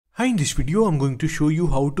Hi, in this video I'm going to show you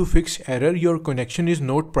how to fix error your connection is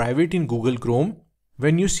not private in Google Chrome.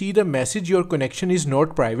 When you see the message your connection is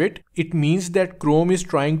not private, it means that Chrome is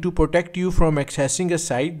trying to protect you from accessing a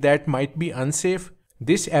site that might be unsafe.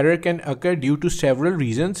 This error can occur due to several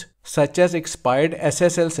reasons such as expired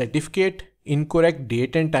SSL certificate, incorrect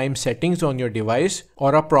date and time settings on your device,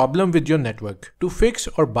 or a problem with your network. To fix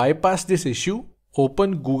or bypass this issue,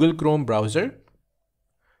 open Google Chrome browser.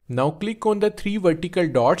 Now click on the three vertical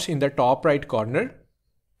dots in the top right corner.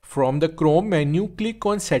 From the Chrome menu, click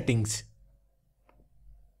on Settings.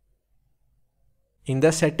 In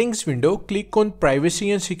the Settings window, click on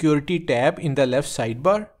Privacy and Security tab in the left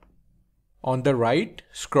sidebar. On the right,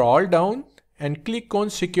 scroll down and click on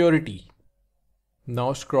Security.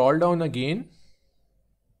 Now scroll down again.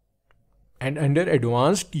 And under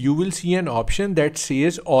Advanced, you will see an option that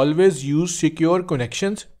says Always use secure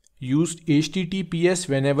connections. Use HTTPS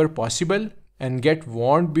whenever possible and get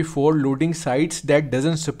warned before loading sites that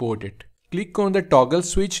doesn't support it. Click on the toggle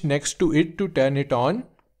switch next to it to turn it on.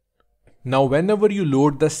 Now whenever you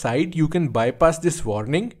load the site, you can bypass this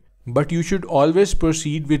warning, but you should always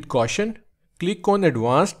proceed with caution. Click on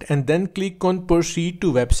Advanced and then click on Proceed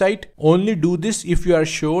to Website. Only do this if you are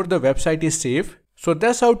sure the website is safe. So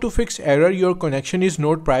that's how to fix error your connection is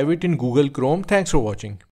not private in Google Chrome. Thanks for watching.